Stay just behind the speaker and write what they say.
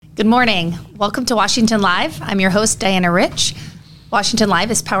Good morning. Welcome to Washington Live. I'm your host, Diana Rich. Washington Live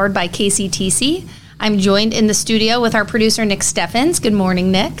is powered by KCTC. I'm joined in the studio with our producer, Nick Steffens. Good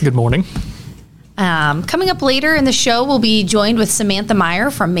morning, Nick. Good morning. Coming up later in the show, we'll be joined with Samantha Meyer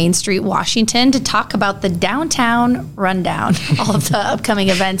from Main Street, Washington, to talk about the Downtown Rundown, all of the upcoming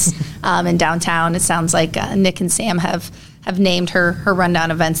events in downtown. It sounds like Nick and Sam have named her rundown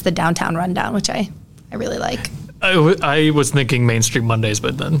events the Downtown Rundown, which I really like. I was thinking Main Street Mondays,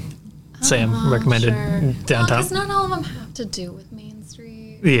 but then Sam recommended Downtown. Because not all of them have to do with Main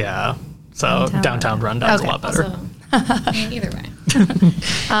Street. Yeah, so Downtown Rundown's a lot better. So, either way.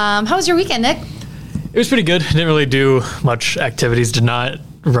 How was your weekend, Nick? It was pretty good. Didn't really do much activities. Did not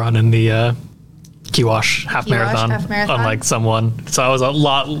run in the Key Wash half marathon, unlike someone. So I was a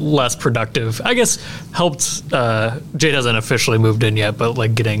lot less productive. I guess helped. Jade hasn't officially moved in yet, but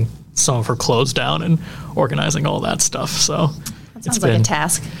like getting some of her clothes down and organizing all that stuff. So that sounds like a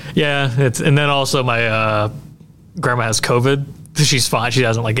task. Yeah, and then also my grandma has COVID. She's fine. She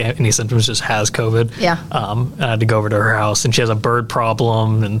doesn't like any symptoms, just has COVID. Yeah. And I had to go over to her house, and she has a bird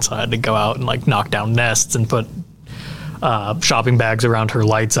problem, and so I had to go out and like knock down nests and put shopping bags around her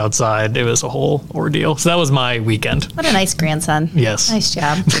lights outside. It was a whole ordeal. So that was my weekend. What a nice grandson. Yes. Nice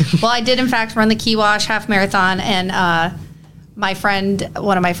job. Well, I did in fact run the Key Wash half marathon, and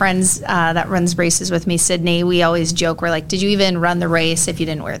one of my friends that runs races with me, Sydney, we always joke, we're like, did you even run the race if you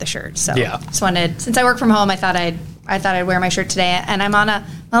didn't wear the shirt? So yeah. Just wanted, since I work from home, I thought I'd wear my shirt today, and I'm on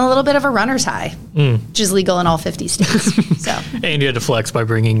a little bit of a runner's high, which is legal in all 50 states. So. And you had to flex by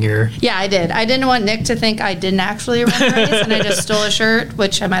bringing your... Yeah, I did. I didn't want Nick to think I didn't actually run the race, and I just stole a shirt,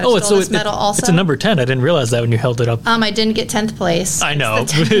 which I might have stolen this medal also. It's a number 10. I didn't realize that when you held it up. I didn't get 10th place. I know.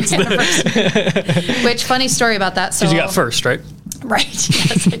 Which, funny story about that. So you got first, right? Right.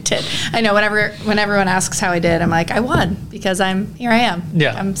 Yes, I did. I know. When everyone asks how I did, I'm like, I won because here I am.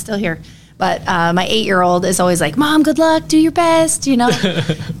 Yeah. I'm still here. But my 8-year-old is always like, Mom, good luck, do your best,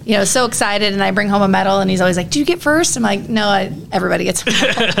 so excited. And I bring home a medal, and he's always like, did you get first? I'm like, no, everybody gets a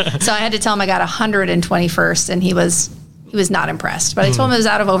medal. So I had to tell him I got 121st, and he was not impressed. But I told him it was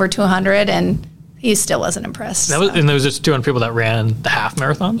out of over 200, and he still wasn't impressed. And there was just 200 people that ran the half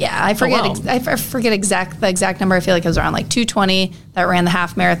marathon? Yeah, I forget I forget the exact number. I feel like it was around like 220 that ran the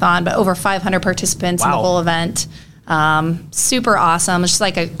half marathon, but over 500 participants in the whole event. Super awesome. It's just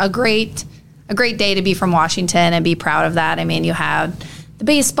like a great day to be from Washington and be proud of that. I mean, you had the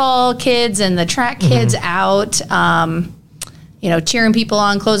baseball kids and the track kids out, cheering people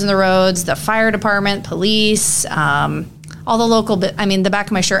on, closing the roads, the fire department, police, all the local, the back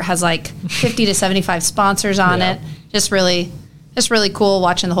of my shirt has like 50 to 75 sponsors on it. Just really cool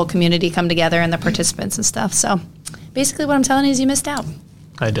watching the whole community come together and the participants and stuff. So basically what I'm telling you is you missed out.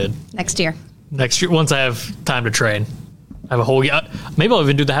 I did. Next year, once I have time to train. I have a whole year. Maybe I'll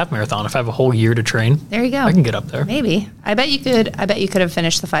even do the half marathon if I have a whole year to train. There you go. I can get up there. Maybe. I bet you could have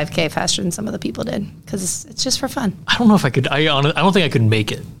finished the 5K faster than some of the people did because it's just for fun. I don't know if I could. I don't think I could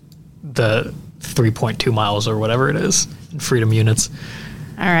make it. The 3.2 miles or whatever it is in freedom units.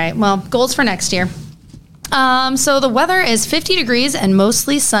 All right. Well, goals for next year. So the weather is 50 degrees and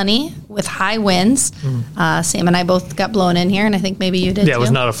mostly sunny with high winds. Sam and I both got blown in here, and I think maybe you did too. Yeah, it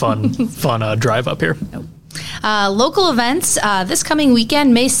was not a fun drive up here. Nope. Local events this coming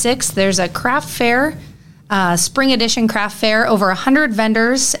weekend, May 6th, there's a craft fair, spring edition craft fair, over 100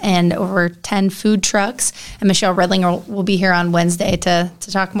 vendors and over 10 food trucks. And Michelle Redlinger will be here on Wednesday to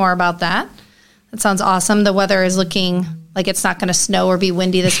talk more about that. That sounds awesome. The weather is looking like it's not going to snow or be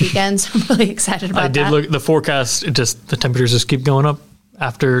windy this weekend, so I'm really excited about that. I did look at the forecast. The temperatures just keep going up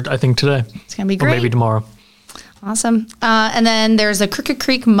after, I think, today. It's going to be great. Or maybe tomorrow. Awesome. And then there's a Crooked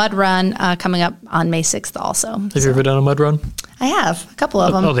Creek Mud Run coming up on May 6th also. Have you ever done a mud run? I have. A couple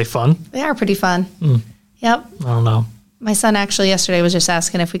of them. Are they fun? They are pretty fun. Yep. I don't know. My son actually yesterday was just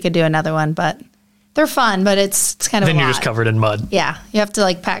asking if we could do another one, but they're fun, but it's kind of then you're just covered in mud. Yeah. You have to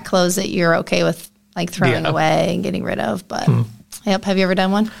like pack clothes that you're okay with like throwing away and getting rid of. But yep. Have you ever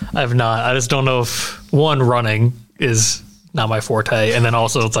done one? I have not. I just don't know if running is not my forte. And then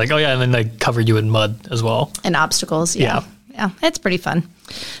also it's like, and then they cover you in mud as well. And obstacles. Yeah. It's pretty fun.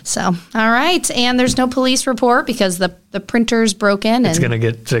 So, all right. And there's no police report because the printer's broken. It's going to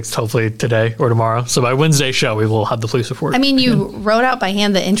get fixed hopefully today or tomorrow. So by Wednesday's show, we will have the police report. I mean, you wrote out by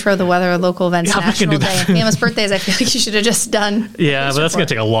hand the intro, the weather, local events, National Day. Famous birthdays. I feel like you should have just done. Yeah, but that's going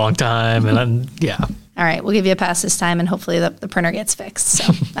to take a long time. And then, All right, we'll give you a pass this time, and hopefully the printer gets fixed.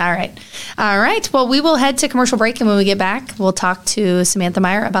 So, all right. Well, we will head to commercial break, and when we get back, we'll talk to Samantha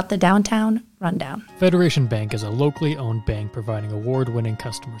Meyer about the Downtown Rundown. Federation Bank is a locally owned bank providing award-winning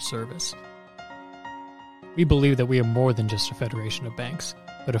customer service. We believe that we are more than just a federation of banks.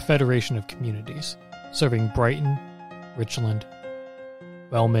 but a federation of communities, serving Brighton, Richland,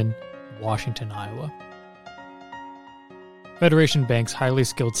 Wellman, and Washington, Iowa. Federation Bank's highly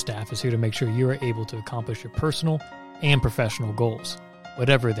skilled staff is here to make sure you are able to accomplish your personal and professional goals,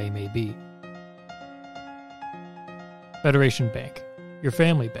 whatever they may be. Federation Bank, your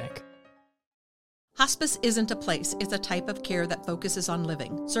family bank. Hospice isn't a place, it's a type of care that focuses on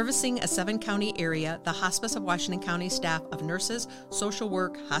living. Servicing a 7-county area, the Hospice of Washington County staff of nurses, social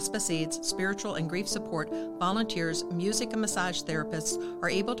work, hospice aides, spiritual and grief support, volunteers, music and massage therapists are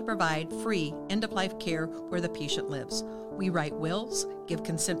able to provide free end-of-life care where the patient lives. We write wills, give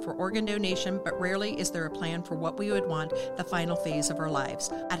consent for organ donation, but rarely is there a plan for what we would want the final phase of our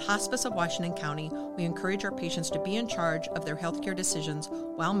lives. At Hospice of Washington County, we encourage our patients to be in charge of their healthcare decisions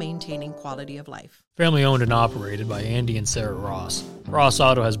while maintaining quality of life. Family owned and operated by Andy and Sarah Ross, Ross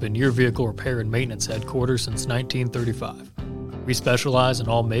Auto has been your vehicle repair and maintenance headquarters since 1935. We specialize in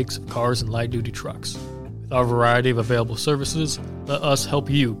all makes of cars and light-duty trucks. With our variety of available services, let us help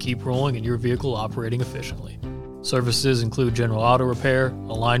you keep rolling and your vehicle operating efficiently. Services include general auto repair,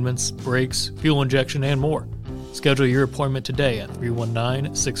 alignments, brakes, fuel injection, and more. Schedule your appointment today at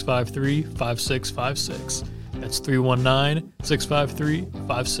 319-653-5656. That's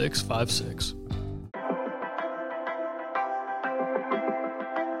 319-653-5656.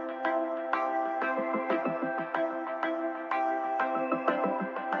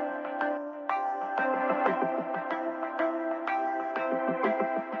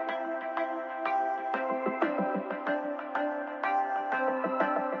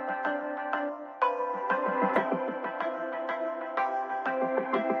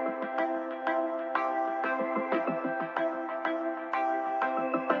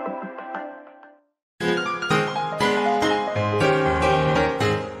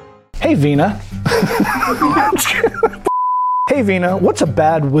 Hey, Vina. Hey, Vina, what's a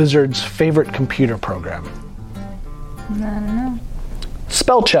bad wizard's favorite computer program? I don't know.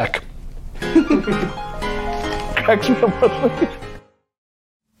 Spell check. Cracks me up.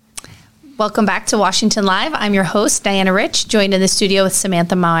 Welcome back to Washington Live. I'm your host, Diana Rich, joined in the studio with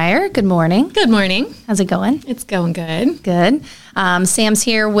Samantha Meyer. Good morning. Good morning. How's it going? It's going good. Good. Sam's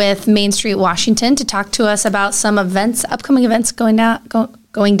here with Main Street Washington to talk to us about some events, upcoming events going down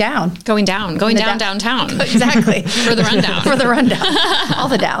downtown. Exactly. For the rundown. For the rundown. All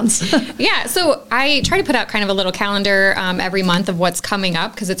the downs. Yeah. So I try to put out kind of a little calendar every month of what's coming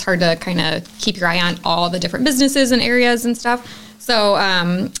up because it's hard to kind of keep your eye on all the different businesses and areas and stuff.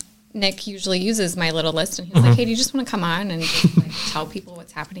 So Nick usually uses my little list and he's like, hey, do you just want to come on and just, like, tell people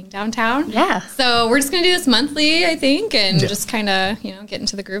what's happening downtown? Yeah. So we're just going to do this monthly, I think, and just kind of, get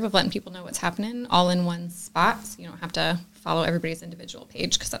into the groove of letting people know what's happening all in one spot. So you don't have to follow everybody's individual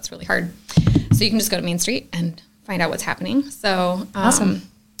page because that's really hard. So you can just go to Main Street and find out what's happening. So awesome.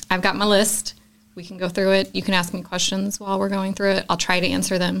 I've got my list. We can go through it. You can ask me questions while we're going through it. I'll try to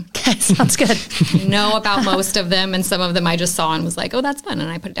answer them. Okay, sounds good. I know about most of them, and some of them I just saw and was like, oh, that's fun,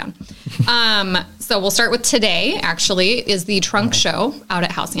 and I put it down. So we'll start with today, actually, is the trunk show out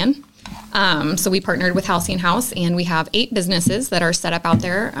at Halcyon. So we partnered with Halcyon House, and we have 8 businesses that are set up out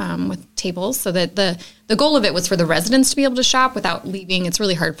there with tables so that the goal of it was for the residents to be able to shop without leaving. It's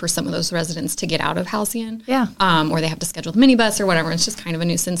really hard for some of those residents to get out of Halcyon. Yeah. Or they have to schedule the minibus or whatever. It's just kind of a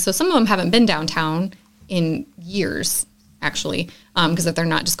nuisance. So some of them haven't been downtown in years, actually, because if they're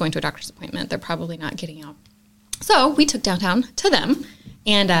not just going to a doctor's appointment, they're probably not getting out. So we took downtown to them.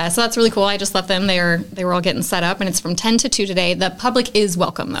 And so that's really cool. I just left them. They were all getting set up, and it's from 10 to 2 today. The public is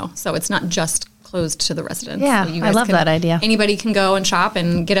welcome, though, so it's not just closed to the residents. Yeah, so I love that idea. Anybody can go and shop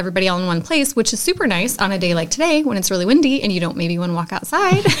and get everybody all in one place, which is super nice on a day like today when it's really windy and you don't maybe want to walk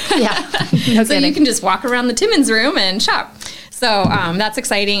outside. Yeah. So you can just walk around the Timmons room and shop. So that's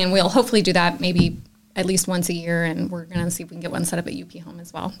exciting, and we'll hopefully do that maybe at least once a year, and we're going to see if we can get one set up at UP Home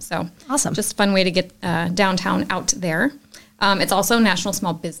as well. So awesome. Just a fun way to get downtown out there. It's also National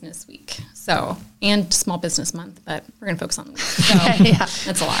Small Business Week, and Small Business Month, but we're going to focus on the week. So yeah.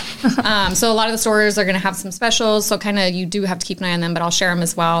 That's a lot. So a lot of the stores are going to have some specials, so kind of you do have to keep an eye on them, but I'll share them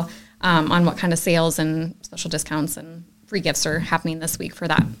as well on what kind of sales and special discounts and free gifts are happening this week for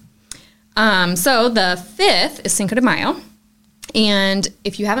that. So the 5th is Cinco de Mayo, and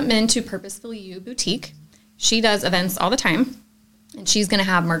if you haven't been to Purposefully You Boutique, she does events all the time. And she's going to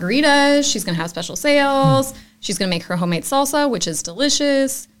have margaritas. She's going to have special sales. She's going to make her homemade salsa, which is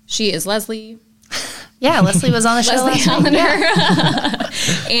delicious. She is Leslie. Yeah, Leslie was on the show last night. Yeah.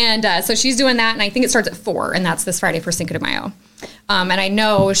 And so she's doing that, and I think it starts at 4, and that's this Friday for Cinco de Mayo. And I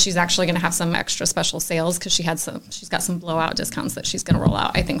know she's actually going to have some extra special sales because she's got some blowout discounts that she's going to roll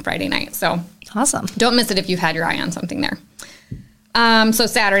out, I think, Friday night. So awesome. Don't miss it if you've had your eye on something there. So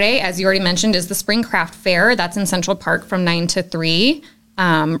Saturday, as you already mentioned, is the Spring Craft Fair. That's in Central Park from 9 to 3.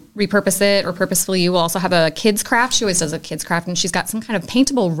 Repurpose It or Purposefully You will also have a kids craft. She always does a kids craft, and she's got some kind of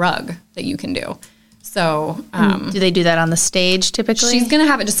paintable rug that you can do. So, do they do that on the stage typically? She's going to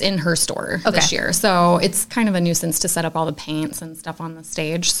have it just in her store this year. So it's kind of a nuisance to set up all the paints and stuff on the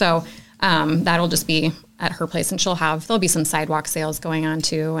stage. So, that'll just be at her place, and there'll be some sidewalk sales going on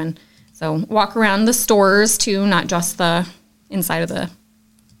too. And so walk around the stores too, not just the inside of the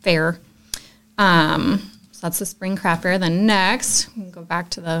fair. So that's the Spring Craft Fair. Then next, we can go back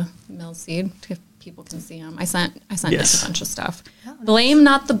to the Mill Seed if people can see them. I sent just a bunch of stuff. Blame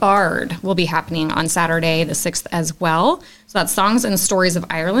Not the Bard will be happening on Saturday the 6th as well. So that's Songs and Stories of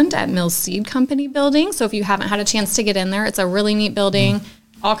Ireland at Mill Seed Company building. So if you haven't had a chance to get in there, it's a really neat building.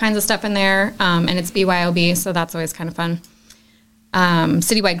 All kinds of stuff in there, and it's BYOB, so that's always kind of fun.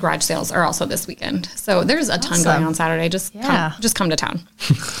 Citywide garage sales are also this weekend. So there's a ton going on Saturday. Just come to town.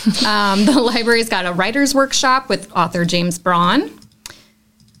 The library's got a writer's workshop with author James Braun.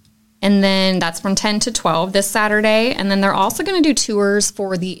 And then that's from 10 to 12 this Saturday. And then they're also going to do tours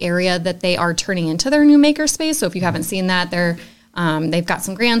for the area that they are turning into their new makerspace. So if you haven't seen that, they've got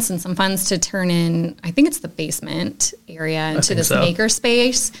some grants and some funds to turn in, I think it's the basement area, into this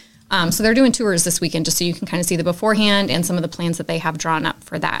makerspace. So they're doing tours this weekend just so you can kind of see the beforehand and some of the plans that they have drawn up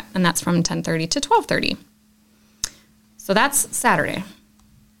for that. And that's from 10:30 to 12:30. So that's Saturday.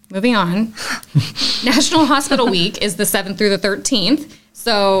 Moving on. National Hospital Week is the 7th through the 13th.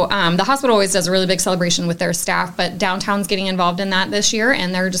 So the hospital always does a really big celebration with their staff, but downtown's getting involved in that this year,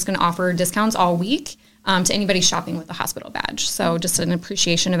 and they're just going to offer discounts all week to anybody shopping with a hospital badge. So just an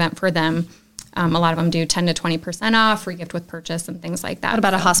appreciation event for them. A lot of them do 10 to 20% off, free gift with purchase, and things like that. What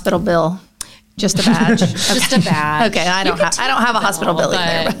about a hospital bill? Just a badge? Just a badge. Okay, I don't have a hospital bill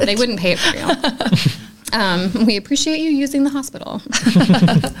either. But they wouldn't pay it for you. We appreciate you using the hospital.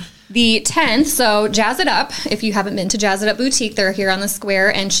 The 10th, so Jazz It Up. If you haven't been to Jazz It Up Boutique, they're here on the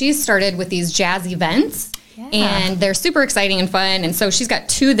square, and she's started with these jazz events, and they're super exciting and fun. And so she's got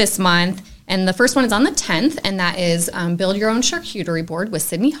 2 this month, and the first one is on the 10th, and that is Build Your Own Charcuterie Board with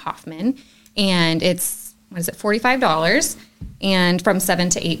Sydney Hoffman, and it's, $45, and from 7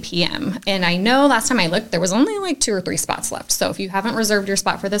 to 8 p.m. And I know last time I looked, there was only like 2 or 3 spots left. So if you haven't reserved your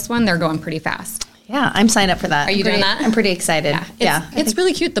spot for this one, they're going pretty fast. Yeah, I'm signed up for that. Are you doing that? I'm pretty excited. It's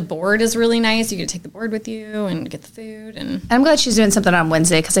really cute. The board is really nice. You get to take the board with you and get the food. And I'm glad she's doing something on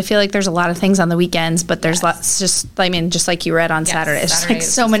Wednesday because I feel like there's a lot of things on the weekends, but there's lots just like you read on Saturday. It's like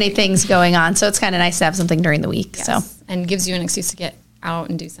so many things going on. So it's kind of nice to have something during the week. Yes. So and gives you an excuse to get out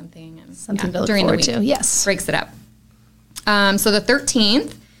and do something. And something to look forward to. Yes. Breaks it up. So the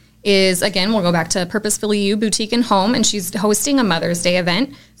 13th is, again, we'll go back to Purposefully You Boutique and Home, and she's hosting a Mother's Day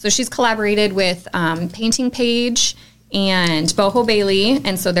event. So she's collaborated with Painting Page and Boho Bailey,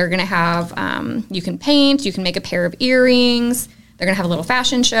 and so they're going to have, you can paint, you can make a pair of earrings, they're going to have a little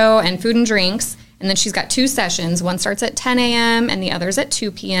fashion show and food and drinks, and then she's got 2 sessions. One starts at 10 a.m. and the other's at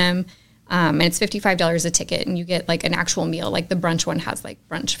 2 p.m., and it's $55 a ticket, and you get like an actual meal. Like the brunch one has like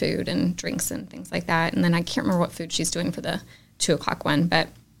brunch food and drinks and things like that, and then I can't remember what food she's doing for the 2 o'clock one, but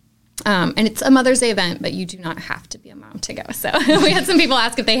and it's a Mother's Day event, but you do not have to be a mom to go. So we had some people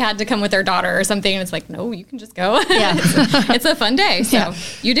ask if they had to come with their daughter or something, and it's like, no, you can just go. Yeah. it's a fun day, so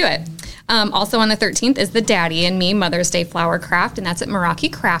you do it. Also on the 13th is the Daddy and Me Mother's Day Flower Craft, and that's at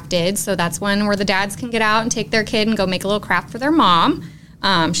Meraki Crafted. So that's one where the dads can get out and take their kid and go make a little craft for their mom.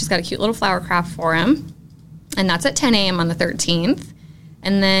 She's got a cute little flower craft for him, and that's at 10 a.m. on the 13th.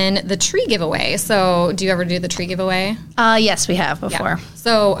 And then the tree giveaway. So do you ever do the tree giveaway? Yes, we have before. Yeah.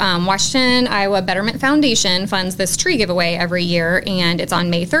 So Washington, Iowa Betterment Foundation funds this tree giveaway every year, and it's on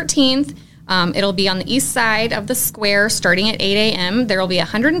May 13th. It'll be on the east side of the square starting at 8 a.m. There will be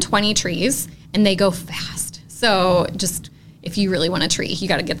 120 trees, and they go fast. So just if you really want a tree, you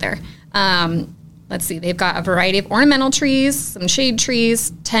got to get there. Let's see. They've got a variety of ornamental trees, some shade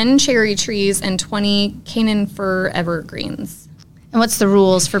trees, 10 cherry trees, and 20 Canaan fir evergreens. And what's the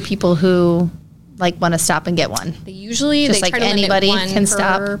rules for people who want to stop and get one? They usually just they like try to anybody limit one can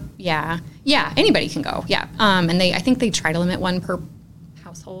stop. Yeah, anybody can go. Yeah, and I think they try to limit one per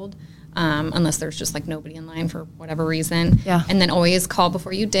household, unless there's just nobody in line for whatever reason. Yeah, and then always call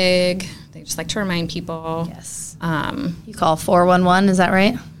before you dig. They just like to remind people. Yes. You call 411. Is that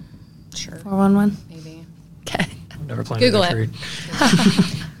right? Sure. 411. Maybe. Okay. I've never planted Google a tree.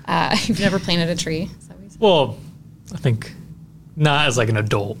 You've never planted a tree? Is that what you said? Well, I think. Not as an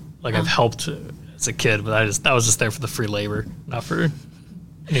adult. I've helped as a kid, but I was just there for the free labor, not for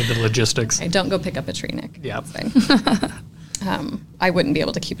any of the logistics. Okay, don't go pick up a tree, Nick. Yeah. I wouldn't be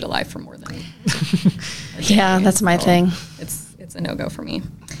able to keep it alive for more than yeah, that's my thing. It's it's a no-go for me.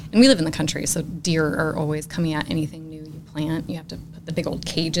 And we live in the country, so deer are always coming at anything new you plant. You have to put the big old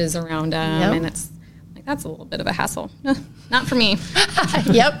cages around them, and it's like, that's a little bit of a hassle. Not for me.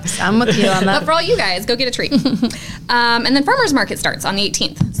 Yep, I'm with you on that. But for all you guys, go get a treat. And then farmers market starts on the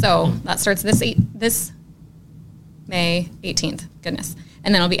 18th. So that starts this May 18th. Goodness.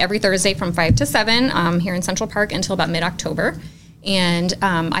 And then it'll be every Thursday from 5 to 7 here in Central Park until about mid-October. And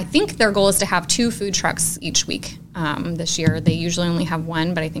I think their goal is to have 2 food trucks each week. This year, they usually only have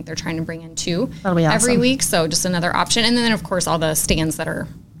 1, but I think they're trying to bring in 2 every week. So just another option. And then, of course, all the stands that are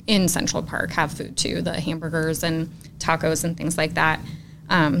in Central Park have food too, the hamburgers and tacos and things like that.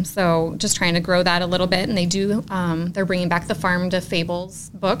 So just trying to grow that a little bit. And they do, they're bringing back the Farm to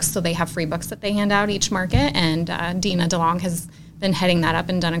Fables books. So they have free books that they hand out each market. And Dina DeLong has been heading that up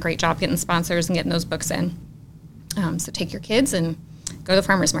and done a great job getting sponsors and getting those books in. So take your kids and go to the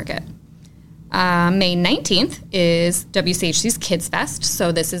farmer's market. May 19th is WCHC's Kids Fest.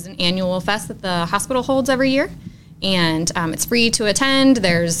 So this is an annual fest that the hospital holds every year. And it's free to attend.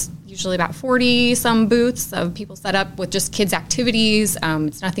 There's usually about 40-some booths of people set up with just kids' activities.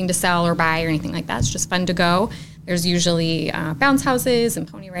 It's nothing to sell or buy or anything like that. It's just fun to go. There's usually bounce houses and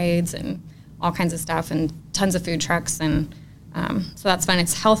pony rides and all kinds of stuff and tons of food trucks. And so that's fun.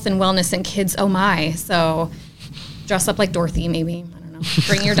 It's health and wellness and kids, oh my. So dress up like Dorothy maybe. I don't know.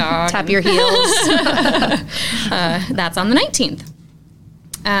 Bring your dog. Tap your heels. That's on the 19th.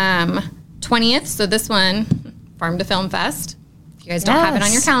 20th, so this one, Farm to Film Fest. If you guys don't have it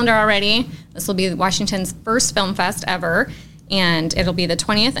on your calendar already, this will be Washington's first film fest ever, and it'll be the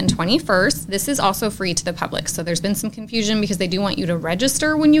 20th and 21st. This is also free to the public, so there's been some confusion because they do want you to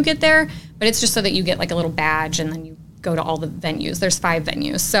register when you get there, but it's just so that you get like a little badge and then you go to all the venues. There's 5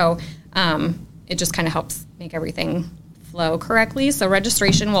 venues, so it just kind of helps make everything flow correctly. So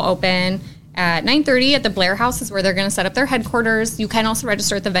registration will open at 9:30 at the Blair House is where they're going to set up their headquarters. You can also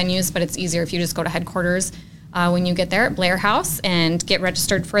register at the venues, but it's easier if you just go to headquarters when you get there at Blair House and get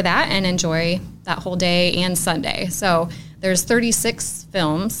registered for that and enjoy that whole day and Sunday. So there's 36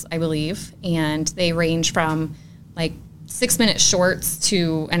 films, I believe, and they range from like 6-minute shorts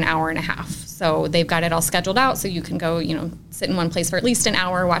to an hour and a half. So they've got it all scheduled out so you can go, sit in one place for at least an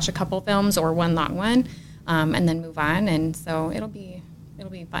hour, watch a couple films or one long one, and then move on. And so it'll be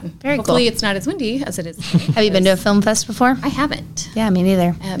fun. Very Hopefully cool. It's not as windy as it is today. Have you been to a film fest before? I haven't. Yeah, me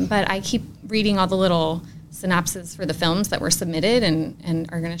neither. But I keep reading all the little synopses for the films that were submitted and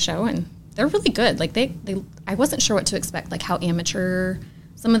are going to show, and they're really good. Like I wasn't sure what to expect, like how amateur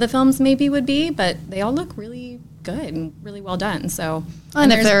some of the films maybe would be, but they all look really good and really well done. So,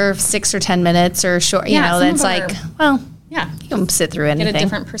 and if they're 6 or 10 minutes or short, that's like, you can sit through anything. Get a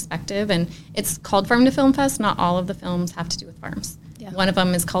different perspective, and it's called Farm to Film Fest. Not all of the films have to do with farms. Yeah. One of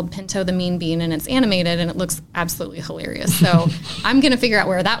them is called Pinto the Mean Bean, and it's animated, and it looks absolutely hilarious. So I'm going to figure out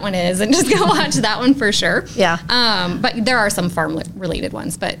where that one is and just go watch that one for sure. Yeah. But there are some farm-related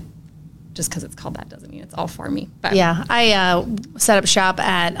ones, but just because it's called that doesn't mean it's all farmy. But yeah, I set up shop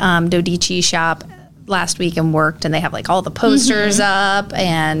at Dodici Shop last week and worked, and they have like all the posters up,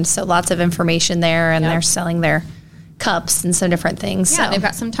 and so lots of information there, and they're selling their cups and some different things. Yeah, so. They've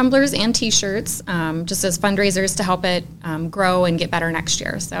got some tumblers and T-shirts just as fundraisers to help it grow and get better next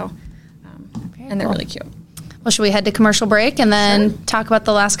year. So, and they're really cute. Well, should we head to commercial break and then talk about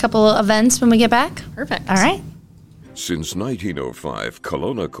the last couple of events when we get back? Perfect. All right. Since 1905,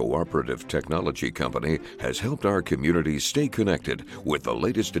 Kelowna Cooperative Technology Company has helped our community stay connected with the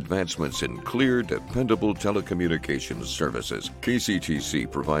latest advancements in clear, dependable telecommunications services. KCTC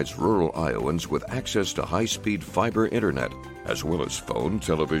provides rural Iowans with access to high-speed fiber internet, as well as phone,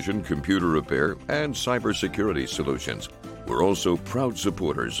 television, computer repair, and cybersecurity solutions. We're also proud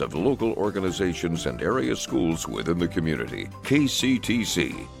supporters of local organizations and area schools within the community.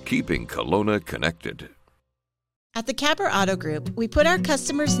 KCTC, keeping Kelowna connected. At the Capper Auto Group, we put our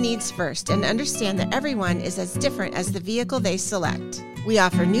customers' needs first and understand that everyone is as different as the vehicle they select. We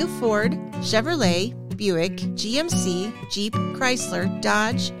offer new Ford, Chevrolet, Buick, GMC, Jeep, Chrysler,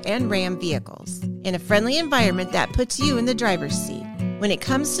 Dodge, and Ram vehicles in a friendly environment that puts you in the driver's seat. When it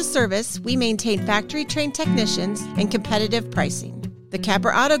comes to service, we maintain factory-trained technicians and competitive pricing. The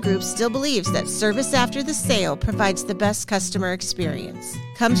Capper Auto Group still believes that service after the sale provides the best customer experience.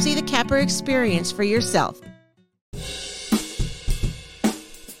 Come see the Capper experience for yourself.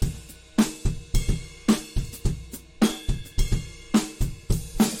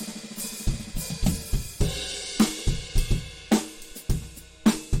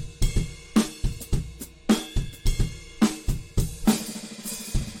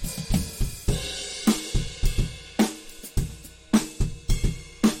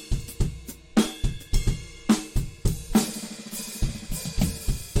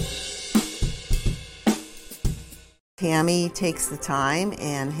 Tammy takes the time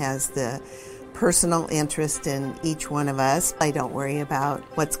and has the personal interest in each one of us. I don't worry about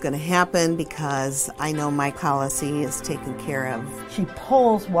what's going to happen because I know my policy is taken care of. She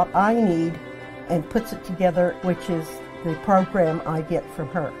pulls what I need and puts it together, which is the program I get from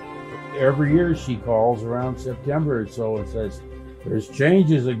her. Every year she calls around September or so and says, there's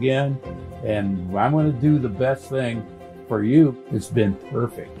changes again, and I'm going to do the best thing for you. It's been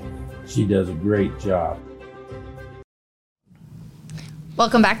perfect. She does a great job.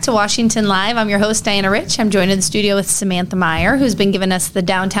 Welcome back to Washington Live. I'm your host, Diana Rich. I'm joined in the studio with Samantha Meyer, who's been giving us the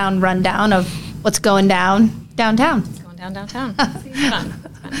downtown rundown of what's going down downtown. It's going downtown. It's fun.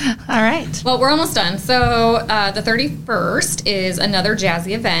 All right. Well, we're almost done. So the 31st is another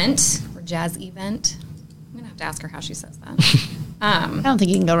jazzy event, or jazz event. I'm going to have to ask her how she says that. I don't think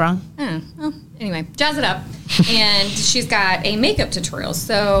you can go wrong. Well, anyway, jazz it up. And she's got a makeup tutorial.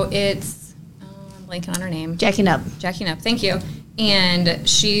 So it's, I'm blanking on her name. Jacking up. Thank you. And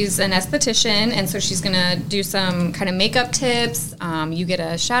she's an esthetician, and so she's going to do some kind of makeup tips. You get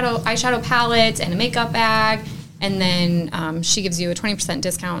a eyeshadow palette and a makeup bag, and then she gives you a 20%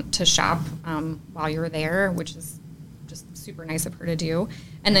 discount to shop while you're there, which is just super nice of her to do.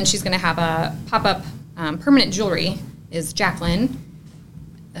 And then she's going to have a pop-up permanent jewelry, is Jacqueline.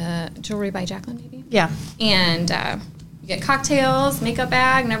 Jewelry by Jacqueline, maybe? Yeah. And you get cocktails, makeup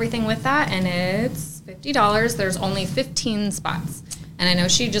bag, and everything with that, and it's $50. There's only 15 spots. And I know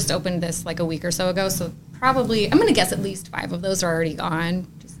she just opened this like a week or so ago, so probably, I'm going to guess at least 5 of those are already gone.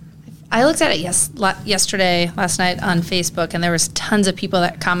 I looked at it last night on Facebook, and there was tons of people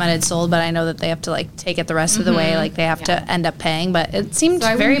that commented sold, but I know that they have to like take it the rest of the way, like they have to end up paying, but it seemed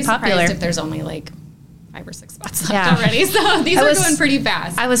very popular. If there's only like 5 or 6 spots left already, so these are going pretty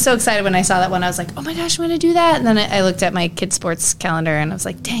fast. I was so excited when I saw that one. I was like, oh my gosh, I'm going to do that. And then I looked at my kids' sports calendar, and I was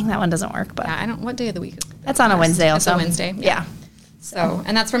like, dang, that one doesn't work. But yeah, what day of the week is it? That's on a Wednesday also. It's a Wednesday. Yeah. So,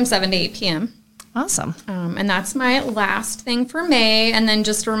 and that's from 7 to 8 p.m. Awesome. And that's my last thing for May. And then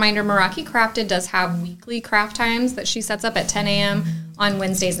just a reminder, Meraki Crafted does have weekly craft times that she sets up at 10 a.m. on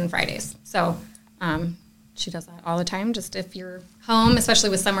Wednesdays and Fridays. So she does that all the time. Just if you're home,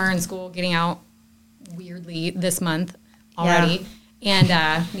 especially with summer and school getting out weirdly this month already, and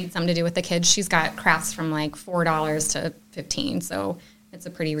need something to do with the kids, she's got crafts from like $4 to $15. So it's a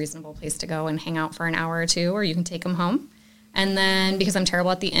pretty reasonable place to go and hang out for an hour or two, or you can take them home. And then, because I'm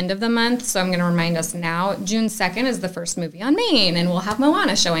terrible at the end of the month, so I'm going to remind us now, June 2nd is the first movie on Main, and we'll have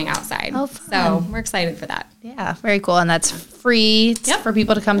Moana showing outside. Oh, fun. So we're excited for that. Yeah, very cool. And that's free for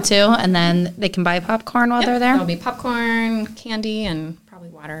people to come to, and then they can buy popcorn while they're there? There'll be popcorn, candy, and probably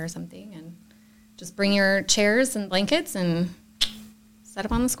water or something. And just bring your chairs and blankets and set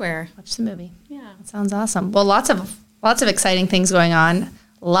up on the square. Watch the movie. Yeah. That sounds awesome. Well, lots of exciting things going on.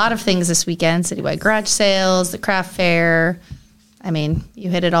 A lot of things this weekend, citywide garage sales, the craft fair. I mean, you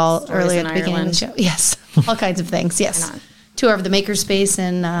hit it all earlier at the beginning of the show. Yes, all kinds of things, yes. Tour of the makerspace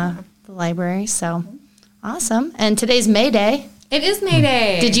in the library, so awesome. And today's May Day. It is May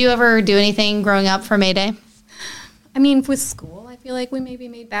Day. Did you ever do anything growing up for May Day? I mean, with school, I feel like we maybe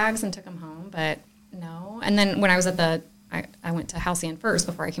made bags and took them home, but no. And then when I was at I went to Halcyon first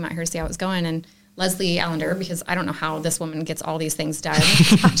before I came out here to see how it was going, and Leslie Allender, because I don't know how this woman gets all these things done.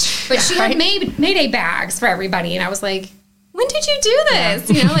 But she had Mayday bags for everybody. And I was like, when did you do this?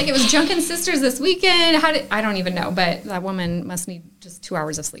 You know, like it was Drunken Sisters this weekend. I don't even know. But that woman must need just 2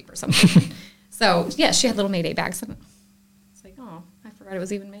 hours of sleep or something. So, yeah, she had little Mayday bags. And it's like, oh, I forgot it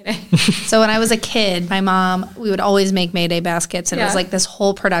was even Mayday. So when I was a kid, my mom, we would always make Mayday baskets. And it was like this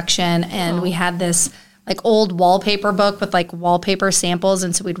whole production. And we had this like old wallpaper book with like wallpaper samples,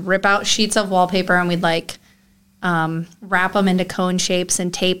 and so we'd rip out sheets of wallpaper and we'd like wrap them into cone shapes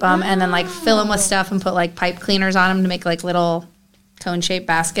and tape them, and then like fill them with stuff and put like pipe cleaners on them to make like little cone shaped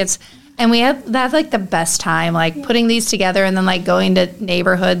baskets. And we had like the best time like putting these together, and then like going to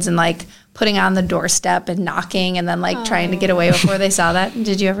neighborhoods and like putting on the doorstep and knocking, and then like trying to get away before they saw that.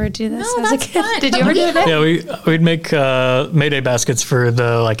 Did you ever do this as a kid? Fun. Did you ever do that? Yeah, we'd make Mayday baskets for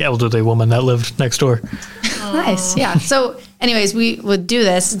the like elderly woman that lived next door. Nice, yeah. So anyways, we would do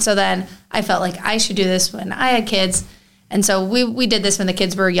this, and so then I felt like I should do this when I had kids. And so we did this when the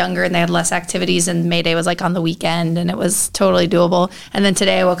kids were younger and they had less activities, and May Day was like on the weekend, and it was totally doable. And then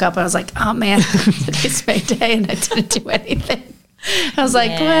today I woke up and I was like, oh man, today's May Day and I didn't do anything. I was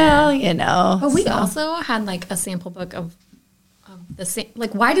like, well, you know. But we also had like a sample book of the same.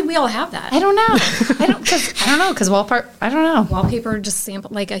 Like, why did we all have that? I don't know. Because Wallpaper just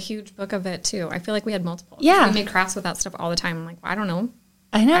sample like a huge book of it too. I feel like we had multiple. Yeah. We made crafts with that stuff all the time. I'm like, well, I don't know.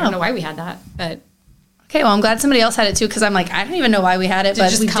 I know. I don't know why we had that, but Okay, well, I'm glad somebody else had it too, because I'm like, I don't even know why we had it,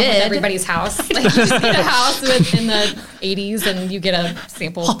 but we come did. With everybody's house. Like, you just get a house in the 80s and you get a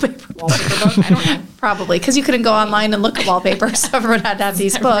sample wallpaper book. I don't know. Probably, because you couldn't go online and look at wallpaper, so everyone had to have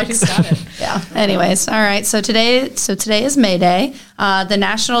these books. Got it. Yeah. Anyways, all right. So today is May Day. The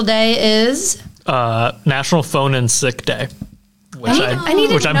national day is National Phone and Sick Day. Which I'm here. I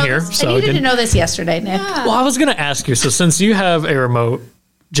needed to know this yesterday, Nick. Yeah. Well, I was going to ask you. So since you have a remote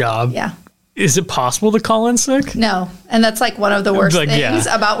job, Yeah. is it possible to call in sick? No, and that's like one of the worst things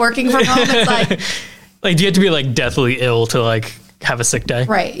about working from home. It's like, do you have to be like deathly ill to like have a sick day?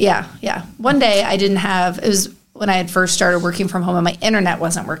 right? Yeah. One day I didn't have. It was when I had first started working from home, and my internet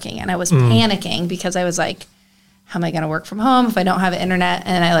wasn't working, and I was panicking because I was like, "How am I going to work from home if I don't have internet?"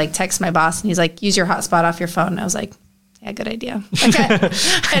 And I like text my boss, and he's like, "Use your hotspot off your phone." And I was like, yeah, good idea. Like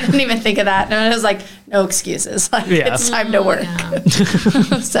I didn't even think of that. And I was like, no excuses. Like it's time to work.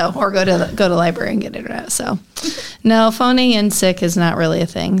 Yeah. Or go to the library and get internet. So no, phoning in sick is not really a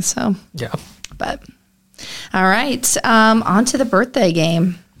thing. So yeah. But all right. On to the birthday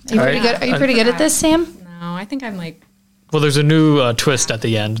game. Are you pretty good? Are you pretty good at this, Sam? No, I think I'm like. Well, there's a new twist at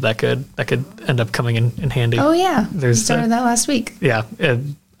the end that could end up coming in handy. Oh yeah. There's we started that last week. Yeah.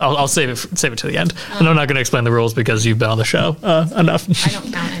 I'll save it to the end. And I'm not going to explain the rules because you've been on the show enough. I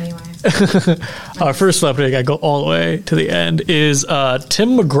don't count anyway. Our first celebrity, I go all the way to the end, is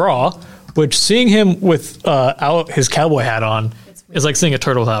Tim McGraw, which seeing him without his cowboy hat on is like seeing a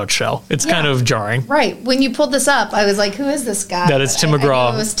turtle without its shell. It's kind of jarring. Right. When you pulled this up, I was like, who is this guy? That is Tim McGraw. I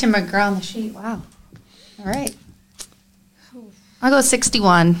knew it was Tim McGraw on the sheet. Wow. All right. I'll go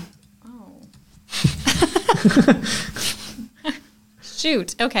 61. Oh.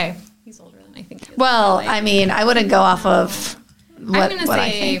 Shoot. Okay. He's older than I think he is. Well, I mean, I wouldn't go off of what, I'm going to say I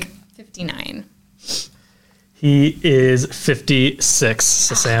think. 59. He is 56.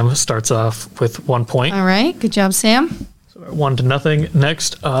 So Sam starts off with 1 point. All right. Good job, Sam. So 1-0.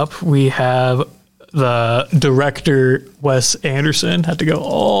 Next up, we have the director, Wes Anderson. Had to go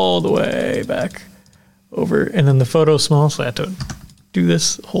all the way back over. And then the photo's small, so I had to do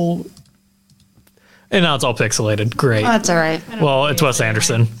this whole... And now it's all pixelated. Great. Oh, that's all right. Well, it's Wes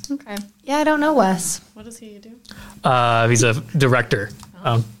Anderson. Okay. Yeah, I don't know Wes. What does he do? He's a director.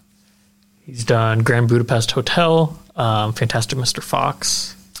 He's done Grand Budapest Hotel, Fantastic Mr.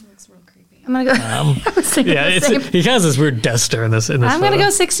 Fox. Looks real creepy. I'm gonna go. I was thinking the same. He has this weird death stare in this. I'm gonna go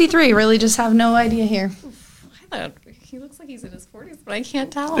 63. Really, just have no idea here. I thought he looks like he's in his 40s, but I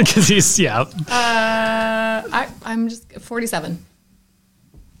can't tell. Because he's I'm just 47.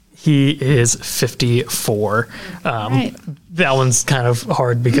 He is 54. Right. That one's kind of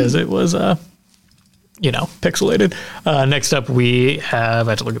hard because it was, pixelated. Next up, we have,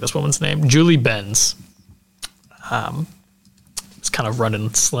 I have to look at this woman's name, Julie Benz. It's kind of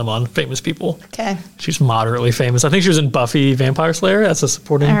running slim on famous people. Okay. She's moderately famous. I think she was in Buffy Vampire Slayer as a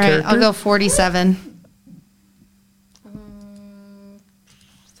supporting character. I'll go 47.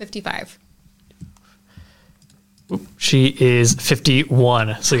 55. She is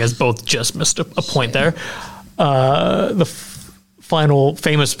 51, so you guys both just missed a point there. The final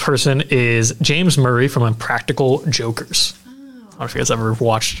famous person is James Murray from Impractical Jokers. I don't know if you guys ever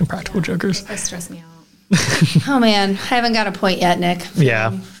watched Impractical Jokers. That stressed me out. Oh man, I haven't got a point yet, Nick.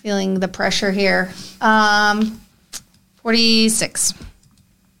 Yeah. Feeling the pressure here. 46. I'm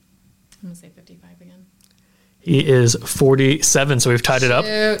going to say 55 again. He is 47, so we've tied it up.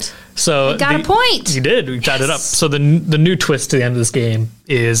 Shoot. So I got a point. You did. We tied it up. So the new twist to the end of this game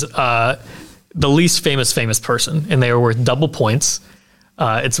is the least famous person, and they are worth double points.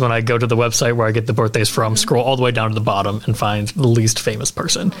 It's when I go to the website where I get the birthdays from, scroll all the way down to the bottom, and find the least famous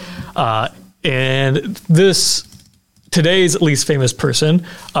person. And today's least famous person,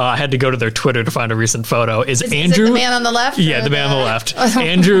 I had to go to their Twitter to find a recent photo, is Andrew. Is it the man on the left? Yeah, the man on the left.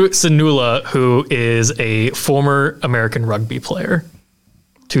 Andrew Sanula, who is a former American rugby player.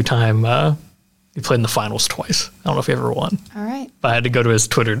 2-time, he played in the finals twice. I don't know if he ever won. All right. But I had to go to his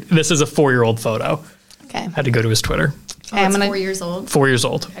Twitter. This is a 4-year-old photo. Okay. I had to go to his Twitter. Okay, I'm gonna 4 years old. 4 years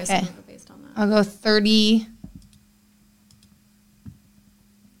old. Okay. Based on that. I'll go 33.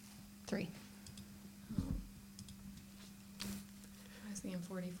 I was thinking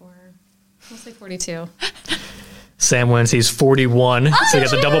 44. I'll say 42. Sam wins. He's 41. So he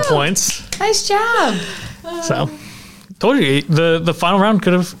got the double points. Nice job. So told you the final round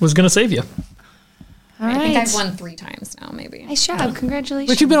was going to save you. All right. I think I've won 3 times now, maybe. Nice job. Congratulations.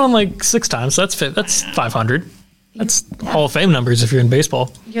 But you've been on like 6 times. So that's 500. That's Hall of Fame numbers if you're in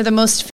baseball. You're the most